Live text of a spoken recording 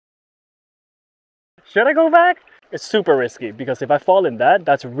Should I go back? It's super risky because if I fall in that,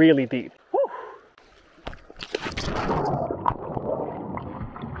 that's really deep. Whew.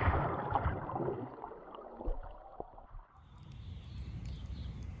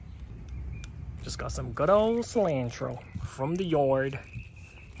 Just got some good old cilantro from the yard.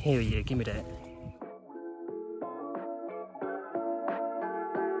 Hell yeah, give me that.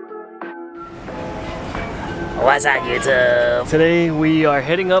 What's up, YouTube? Today we are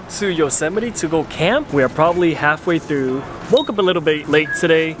heading up to Yosemite to go camp. We are probably halfway through. Woke up a little bit late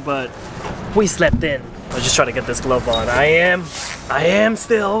today, but we slept in. I was just trying to get this glove on. I am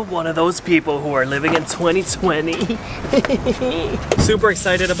still one of those people who are living in 2020. Super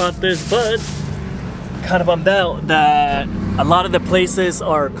excited about this, but kind of bummed out that a lot of the places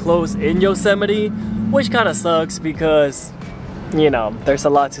are closed in Yosemite, which kind of sucks because, you know, there's a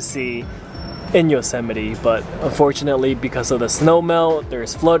lot to see in Yosemite, but unfortunately because of the snow melt,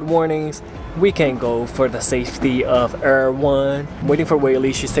 there's flood warnings. We can't go for the safety of everyone. I'm waiting for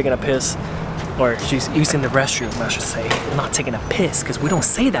Whaley. She's taking a piss, or she's using the restroom, I should say. I'm not taking a piss because we don't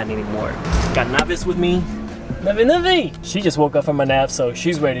say that anymore. Got Navis with me. Navi! She just woke up from a nap, so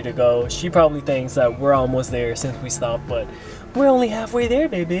she's ready to go. She probably thinks that we're almost there since we stopped, but we're only halfway there,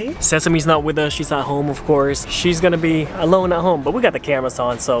 baby. Sesame's not with us. She's at home, of course. She's gonna be alone at home, but we got the cameras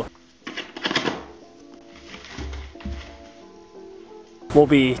on, so we'll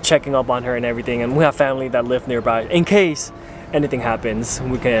be checking up on her and everything, and we have family that live nearby. In case anything happens,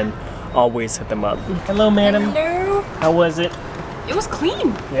 we can always hit them up. Hello, madam. Hello. How was it? It was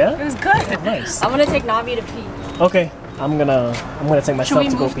clean. Yeah? It was good. Nice. I'm gonna take Navi to pee. Okay, I'm gonna take myself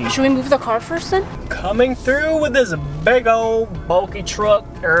to go pee. Should we move the car first then? Coming through with this big old bulky truck.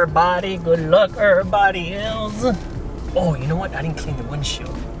 Everybody, good luck, everybody else. Oh, you know what? I didn't clean the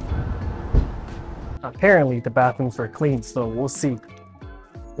windshield. Apparently the bathrooms were clean, so we'll see.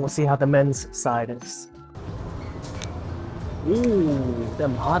 We'll see how the men's side is. Ooh,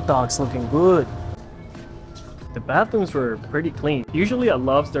 them hot dogs looking good. The bathrooms were pretty clean. Usually at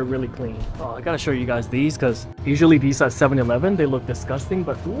Love's, they're really clean. Oh, I gotta show you guys these because usually these at 7-Eleven, they look disgusting,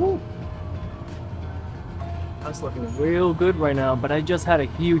 but ooh. That's looking real good right now, but I just had a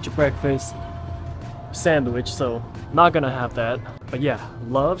huge breakfast sandwich, so not gonna have that. But yeah,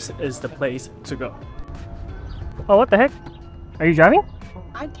 Love's is the place to go. Oh, what the heck? Are you driving?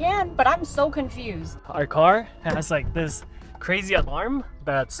 I can, but I'm so confused. Our car has like this crazy alarm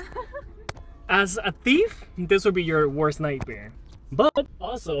that's, as a thief, this would be your worst nightmare. But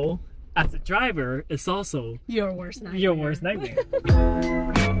also, as a driver, it's also Your worst nightmare. your worst nightmare.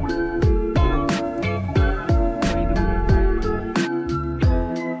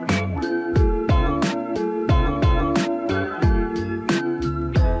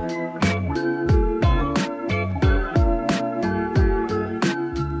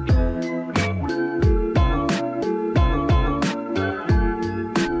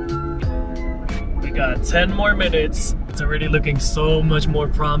 Got 10 more minutes. It's already looking so much more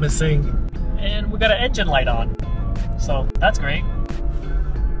promising. And we got an engine light on. So that's great.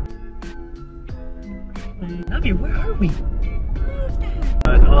 Navi, where are we?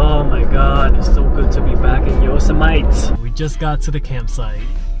 But, oh my god, it's so good to be back in Yosemite. We just got to the campsite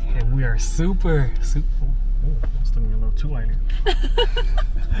and we are super oh, that's looking a little too wide.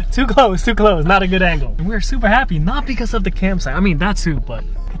 Too close, not a good angle. And we're super happy, not because of the campsite. I mean that too, but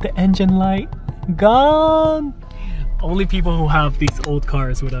the engine light gone. Only people who have these old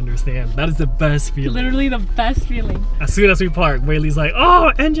cars would understand. That is the best feeling. Literally the best feeling. As soon as we park, Whaley's like,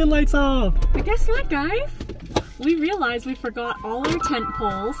 oh, engine lights off. But guess what, guys? We realized we forgot all our tent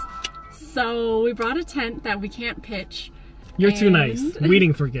poles. So we brought a tent that we can't pitch. You're too nice. We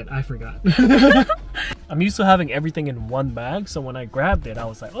didn't forget. I forgot. I'm used to having everything in one bag, so when I grabbed it, I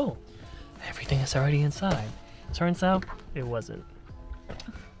was like, oh, everything is already inside. Turns out, it wasn't.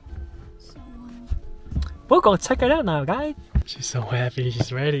 We'll go check it out now, guys. She's so happy.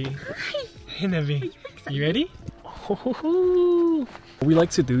 She's ready. Hi. Hey, Nevi. You ready? What we like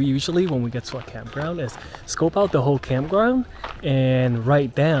to do usually when we get to a campground is scope out the whole campground and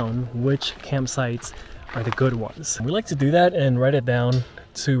write down which campsites are the good ones. We like to do that and write it down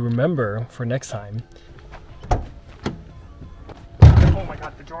to remember for next time. Oh my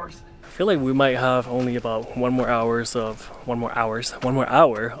god, the drawers. I feel like we might have only about one more hour of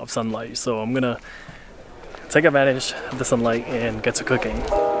sunlight, so I'm gonna take advantage of the sunlight and get to cooking.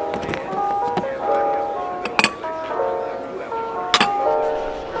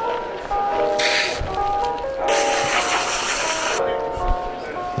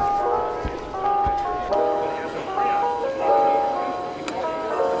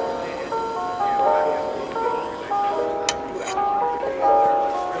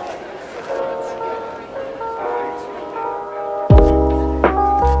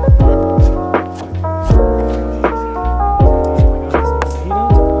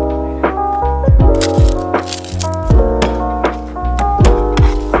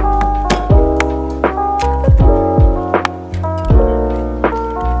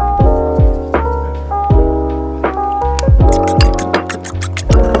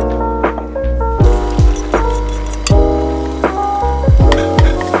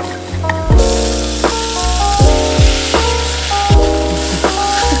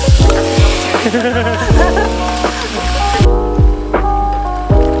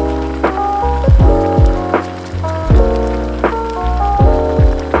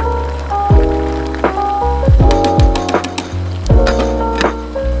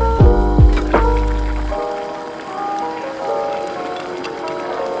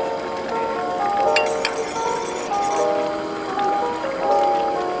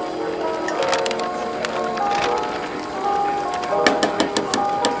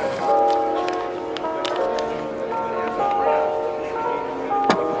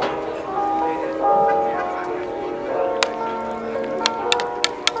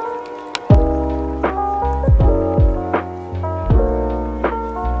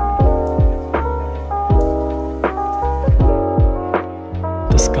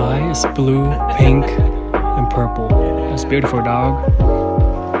 is blue, pink, and purple. It's beautiful, dog.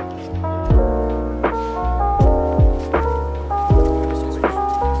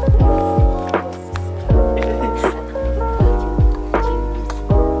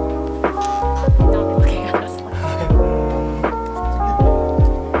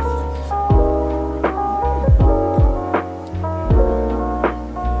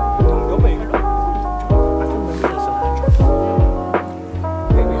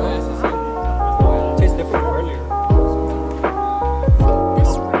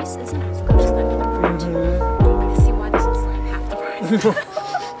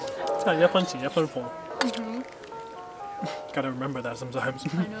 Gotta remember that sometimes.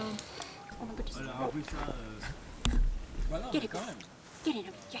 I know. Oh my goodness. Get it, get it,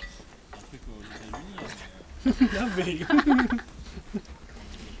 yes. Navi.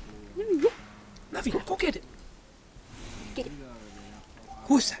 Navi, go get it. Get it.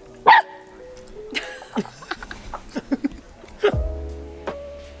 Who's that?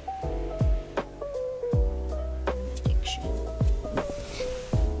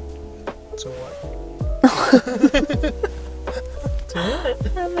 So what? I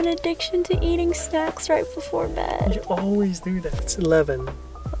have an addiction to eating snacks right before bed. You always do that. It's 11.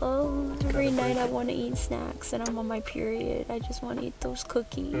 Oh, every night I want to eat snacks and I'm on my period. I just want to eat those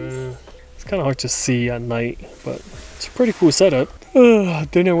cookies. It's kind of hard to see at night, but it's a pretty cool setup.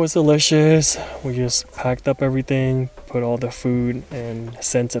 Dinner was delicious. We just packed up everything, put all the food and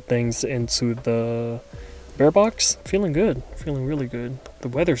scented things into the bear box. Feeling good. Feeling really good. The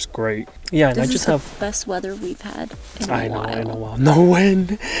weather's great. Yeah, and This I just is the have best weather we've had in a while. I know. No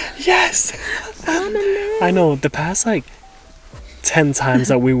wind. Yes. I know. The past like 10 times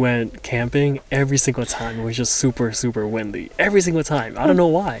that we went camping, every single time it was just super, super windy. Every single time. I don't know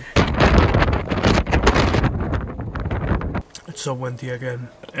why. It's so windy again.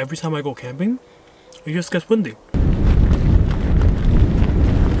 Every time I go camping, it just gets windy.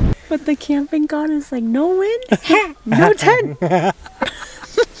 But the camping god is like, no wind, no tent.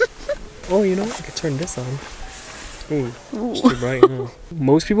 Oh, you know what? I could turn this on. Ooh, it's too bright, huh?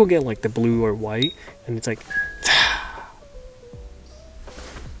 Most people get like the blue or white, and it's like...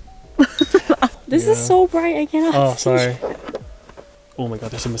 This is so bright, I cannot see. Oh, sorry. Oh my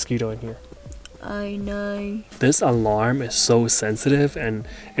god, there's a mosquito in here. I know. This alarm is so sensitive, and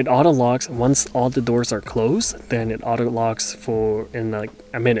it auto locks once all the doors are closed. Then it auto locks for in like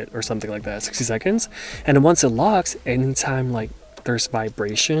a minute or something like that, 60 seconds. And then once it locks, anytime like there's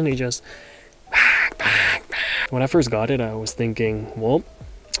vibration, it just when I first got it, I was thinking, well,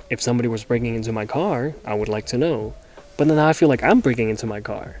 if somebody was breaking into my car, I would like to know. But then now I feel like I'm breaking into my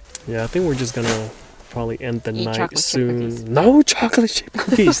car. Yeah, I think we're just gonna probably end the night soon. No chocolate chip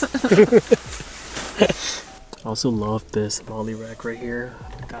cookies. I also love this molly rack right here.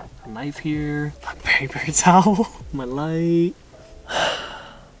 I got a knife here, a paper towel, my light.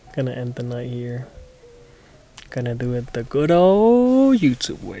 Gonna end the night here. Gonna do it the good old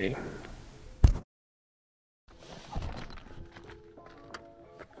YouTube way.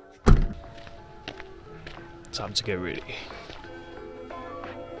 Time to get ready.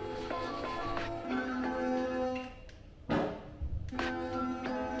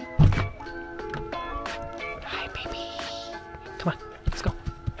 Hi, baby. Come on, let's go.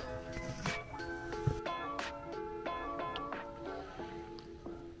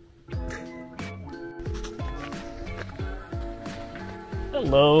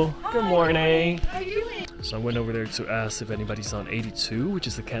 Hello. Hi. Good morning. How are you doing? So I went over there to ask if anybody's on 82, which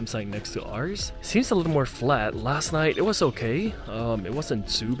is the campsite next to ours. It seems a little more flat. Last night it was okay. It wasn't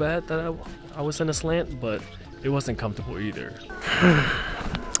too bad that I was in a slant, but it wasn't comfortable either.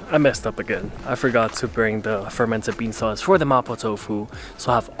 I messed up again. I forgot to bring the fermented bean sauce for the mapo tofu.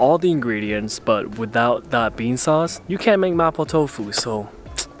 So I have all the ingredients, but without that bean sauce, you can't make mapo tofu. So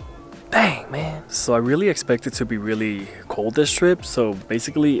dang, man. So I really expect it to be really cold this trip. So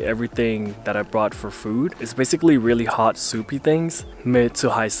basically everything that I brought for food is basically really hot soupy things. Mid to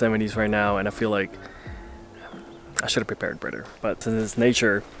high 70s right now, and I feel like I should have prepared better. But since it's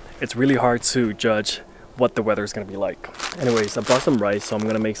nature, it's really hard to judge what the weather is gonna be like. Anyways, I brought some rice, so I'm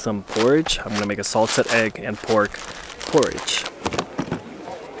gonna make some porridge. I'm gonna make a salted egg and pork porridge.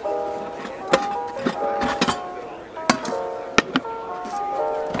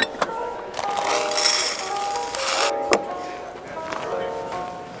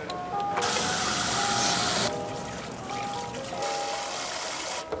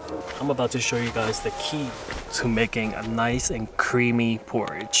 I'm about to show you guys the key to making a nice and creamy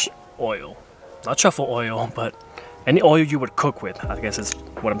porridge. Oil. Not truffle oil, but any oil you would cook with, I guess is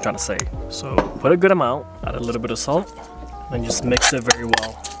what I'm trying to say. So put a good amount, add a little bit of salt, and just mix it very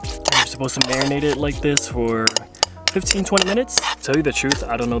well. And supposed to marinate it like this for 15-20 minutes. To tell you the truth,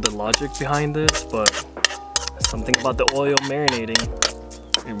 I don't know the logic behind this, but something about the oil marinating,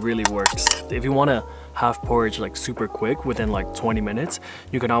 it really works. If you want to have porridge like super quick within like 20 minutes,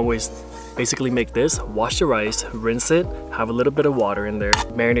 you can always basically make this, wash the rice, rinse it, have a little bit of water in there,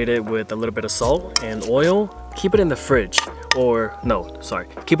 marinate it with a little bit of salt and oil, keep it in the fridge, or no, sorry,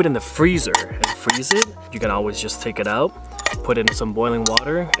 keep it in the freezer and freeze it. You can always just take it out, put it in some boiling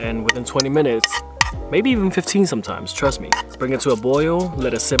water, and within 20 minutes, maybe even 15 sometimes, trust me. Bring it to a boil,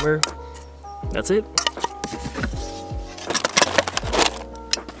 let it simmer, that's it.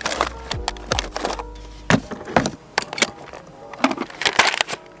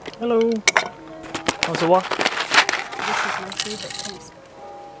 Hello. How's the walk? This is my favorite place.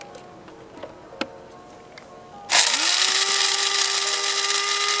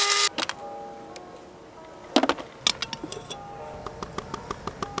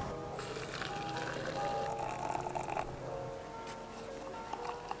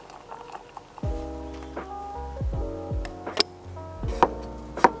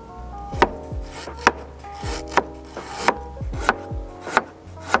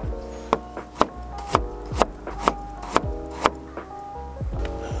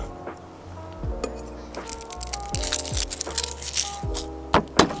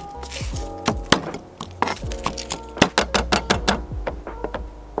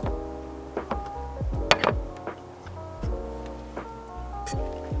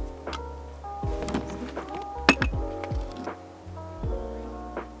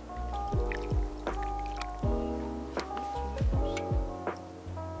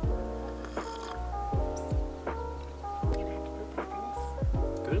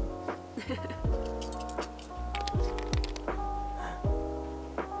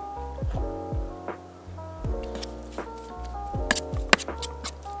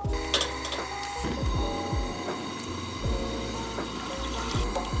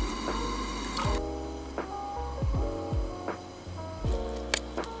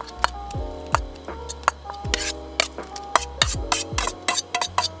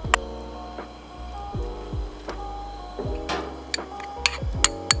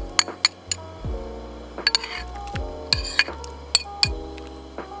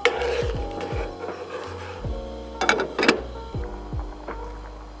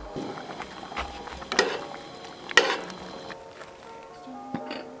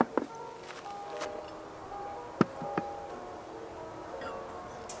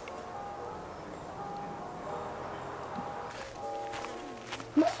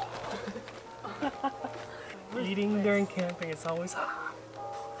 Eating during camping, it's always hot.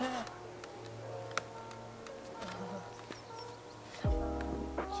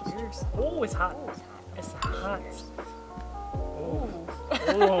 Cheers. Oh, it's hot. It's hot. Oh.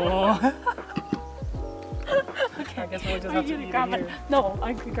 Oh. Okay. I guess we'll just have to eat it here. No,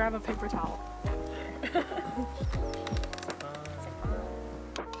 I could grab a paper towel.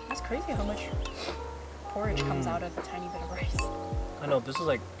 That's crazy how much porridge comes out of a tiny bit of rice. I know, this is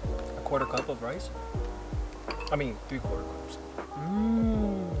like a quarter cup of rice. I mean, 3/4 cups. Oh,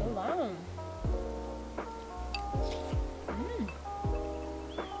 wow.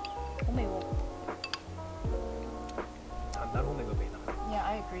 Yeah,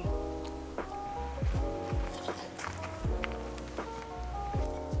 I agree.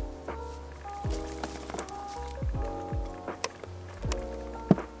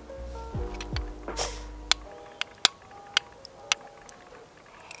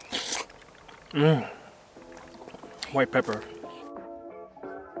 White pepper.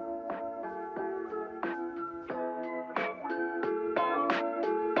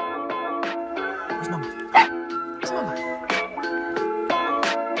 Where's Mama? Where's Mama?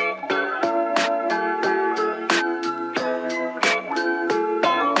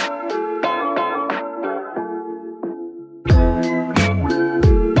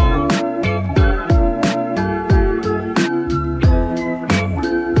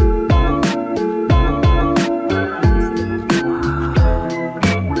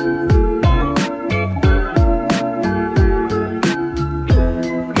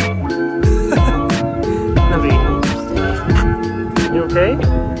 Okay.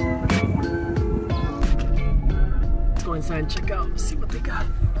 Let's go inside and check out, see what they got.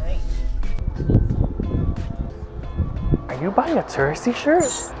 Are you buying a touristy shirt?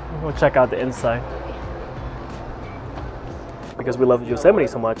 We'll check out the inside. Because we love Yosemite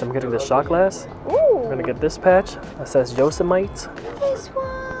so much, I'm getting this shot glass. Ooh. We're gonna get this patch that says Yosemite. This one.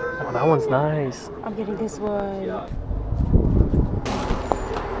 Oh, that one's nice. I'm getting this one.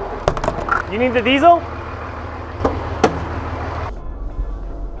 You need the diesel?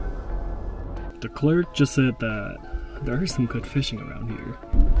 The clerk just said that there is some good fishing around here.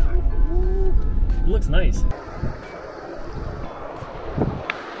 It looks nice.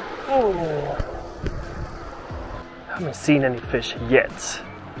 Oh, I haven't seen any fish yet.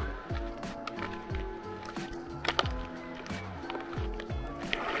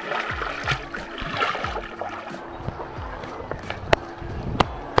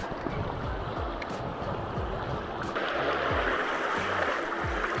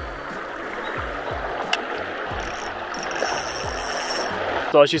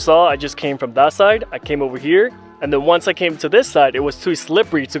 So as you saw, I just came from that side, I came over here, and then once I came to this side, it was too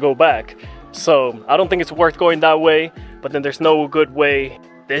slippery to go back. So I don't think it's worth going that way, but then there's no good way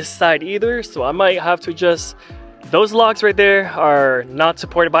this side either, so I might have to just... Those logs right there are not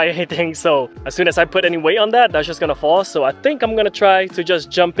supported by anything, so as soon as I put any weight on that, that's just gonna fall. So I think I'm gonna try to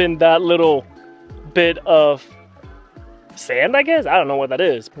just jump in that little bit of sand, I guess? I don't know what that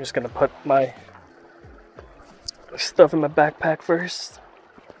is. I'm just gonna put my stuff in my backpack first.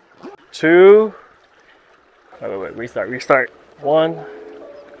 2, wait, restart. 1,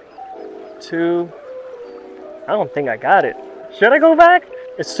 2, I don't think I got it. Should I go back?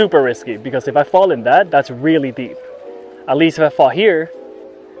 It's super risky because if I fall in that, that's really deep. At least if I fall here,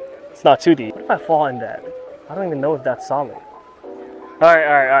 it's not too deep. What if I fall in that? I don't even know if that's solid. All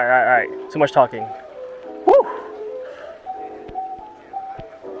right. Too much talking. Woo!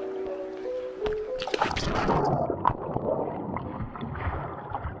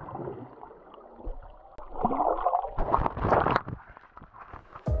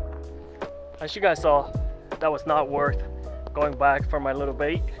 As you guys saw, that was not worth going back for my little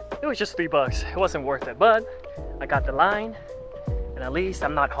bait. It was just $3. It wasn't worth it, but I got the line, and at least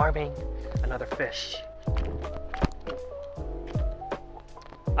I'm not harming another fish.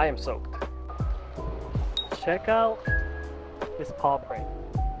 I am soaked. Check out this paw print.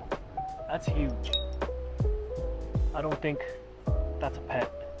 That's huge. I don't think that's a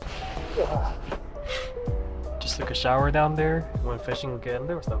pet. Just took a shower down there. Went fishing again.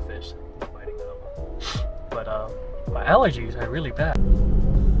 There was no fish. But my allergies are really bad.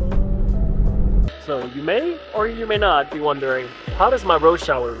 So you may or you may not be wondering, how does my rose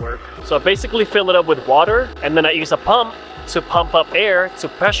shower work? So I basically fill it up with water, and then I use a pump to pump up air to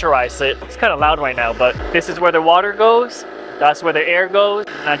pressurize it. It's kind of loud right now, but this is where the water goes, that's where the air goes,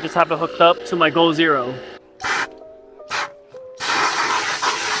 and I just have it hooked up to my Goal Zero.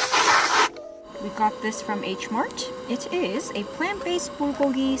 We got this from H Mart. It is a plant-based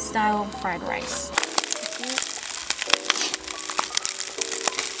bulgogi style fried rice.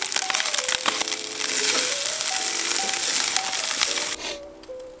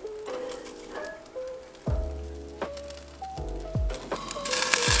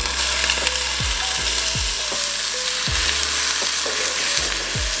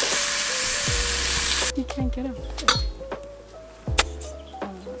 You can't get him.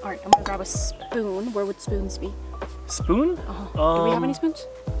 Alright, I'm gonna grab a spoon. Where would spoons be? Spoon? Do we have any spoons?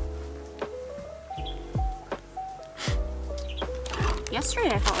 Yesterday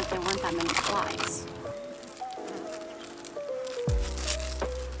I felt like there weren't that many flies.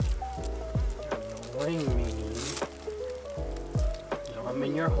 Annoying me. You know, I'm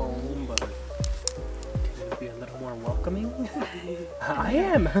in your home, but can you be a little more welcoming? I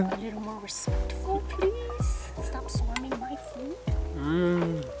am. A little more respectful, please. Stop swarming my food.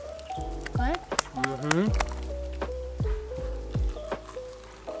 Go ahead.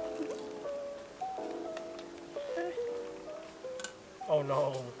 Oh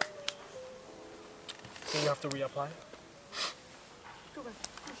no. Then you have to reapply?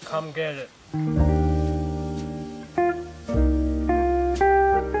 Come get it.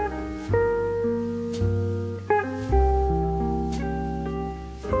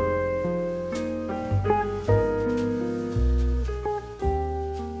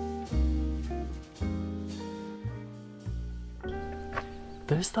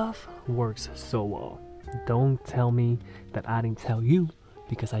 This stuff works so well. Don't tell me that I didn't tell you,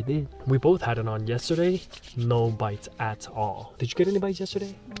 because I did. We both had it on yesterday. No bites at all. Did you get any bites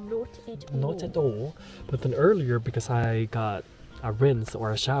yesterday? Not at all. Not at all. But then earlier, because I got a rinse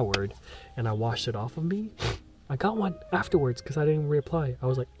or I showered and I washed it off of me, I got one afterwards because I didn't reapply. I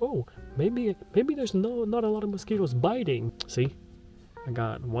was like, oh, maybe there's not a lot of mosquitoes biting. See? I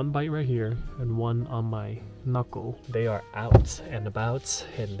got one bite right here and one on my knuckle. They are out and about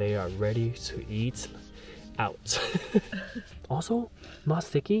and they are ready to eat out. Also, not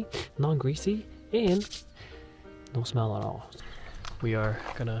sticky, not greasy, and no smell at all. We are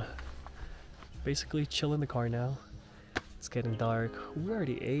gonna basically chill in the car now. It's getting dark. We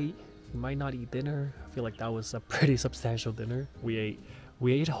already ate. We might not eat dinner. I feel like that was a pretty substantial dinner. We ate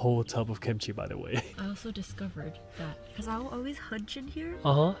We ate a whole tub of kimchi, by the way. I also discovered that because I will always hunch in here,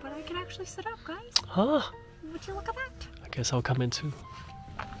 Uh-huh. but I can actually sit up, guys. Huh? Would you look at that? I guess I'll come in too.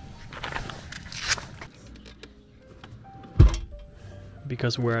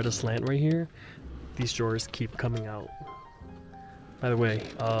 Because we're at a slant right here, these drawers keep coming out. By the way,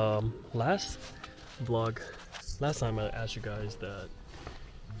 last time I asked you guys that,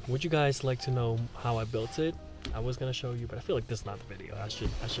 would you guys like to know how I built it? I was gonna show you, but I feel like this is not the video. I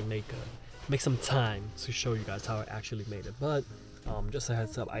should make some time to show you guys how I actually made it. But just a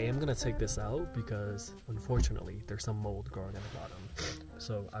heads up, I am gonna take this out because unfortunately there's some mold growing at the bottom.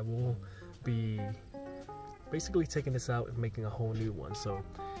 So I will be basically taking this out and making a whole new one. So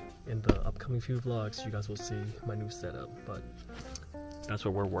in the upcoming few vlogs, you guys will see my new setup. But that's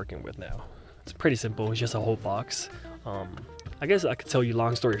what we're working with now. It's pretty simple. It's just a whole box. I guess I could tell you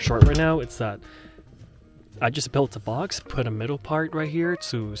long story short right now. It's that I just built a box, put a middle part right here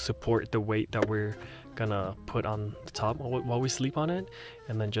to support the weight that we're gonna put on the top while we sleep on it,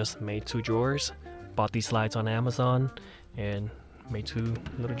 and then just made 2 drawers. Bought these slides on Amazon and made 2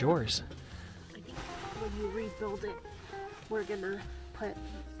 little drawers. I think when you rebuild it, we're gonna put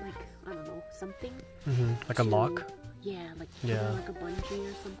like, I don't know, something. Like a lock? Yeah, like Yeah. like a bungee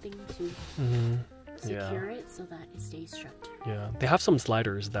or something to secure it so that it stays shut. Yeah, they have some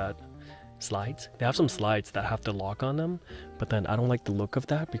sliders that They have some slides that have the lock on them, but then I don't like the look of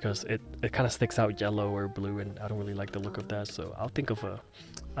that because it kind of sticks out yellow or blue, and I don't really like the look of that. So I'll think of a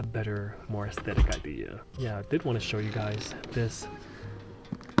better, more aesthetic idea. Yeah, I did want to show you guys this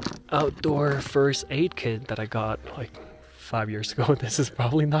outdoor first aid kit that I got like 5 years ago. This is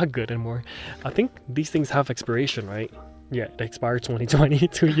probably not good anymore. I think these things have expiration, right? Yeah, it expired 2020,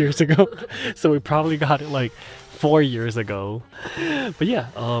 2 years ago. So we probably got it like 4 years ago. But yeah,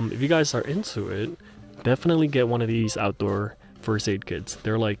 if you guys are into it, definitely get one of these outdoor first aid kits.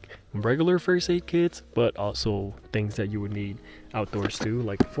 They're like regular first aid kits, but also things that you would need outdoors too.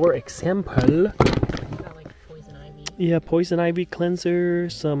 Like for example, Got like poison ivy. yeah, poison ivy cleanser,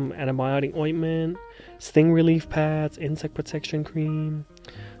 some antibiotic ointment, sting relief pads, insect protection cream,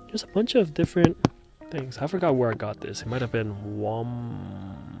 just a bunch of different things. I forgot where I got this. It might have been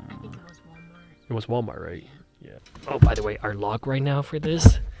I think it was Walmart. It was Walmart, right? Yeah. Oh, by the way, our lock right now for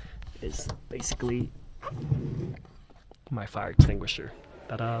this is basically my fire extinguisher.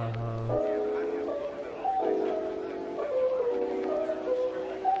 Ta-da!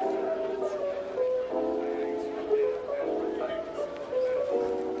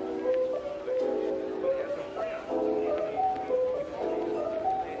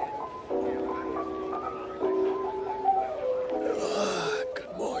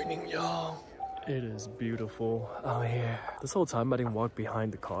 It is beautiful out here. This whole time I didn't walk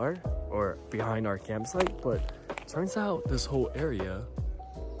behind the car or behind our campsite, but turns out this whole area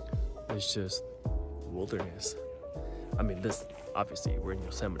is just wilderness. I mean, this obviously we're in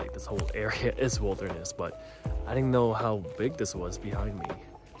Yosemite. This whole area is wilderness, but I didn't know how big this was behind me.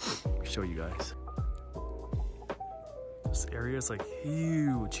 Let me show you guys. This area is like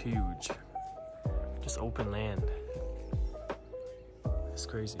huge. Just open land. It's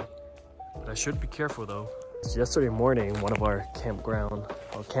crazy. But I should be careful though. Yesterday morning, one of our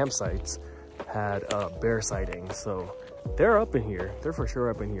campsites had a bear sighting. So they're up in here. They're for sure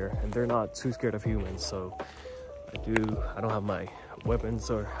up in here, and they're not too scared of humans. So I don't have my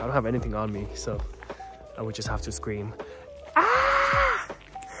weapons, or I don't have anything on me. So I would just have to scream, "Ah!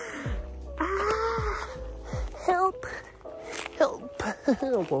 Ah! Help! Help!"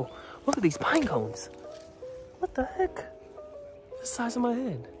 Whoa, look at these pine cones. What the heck? The size of my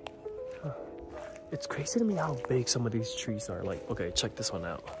head. It's crazy to me how big some of these trees are. Like, okay, check this one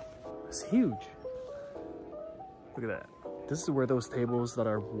out. It's huge. Look at that. This is where those tables that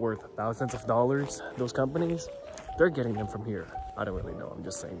are worth thousands of dollars, those companies, they're getting them from here. I don't really know, I'm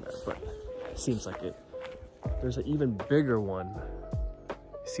just saying that, but it seems like it. There's an even bigger one.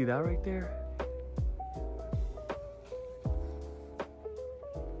 See that right there?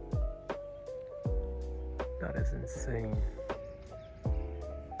 That is insane.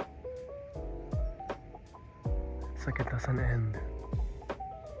 It's like it doesn't end.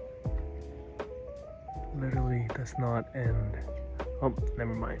 Literally does not end. Oh,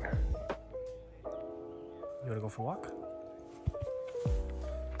 never mind. You wanna go for a walk?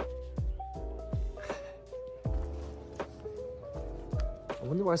 I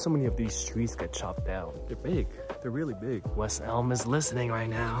wonder why so many of these trees get chopped down. They're big. They're really big. West Elm is listening right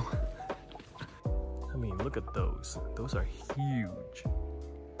now. I mean, look at those. Those are huge.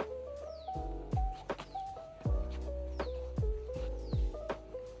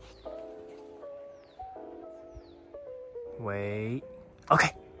 Wait.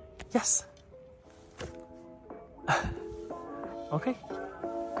 Okay. Yes. Okay.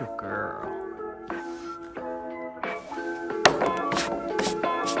 Good girl.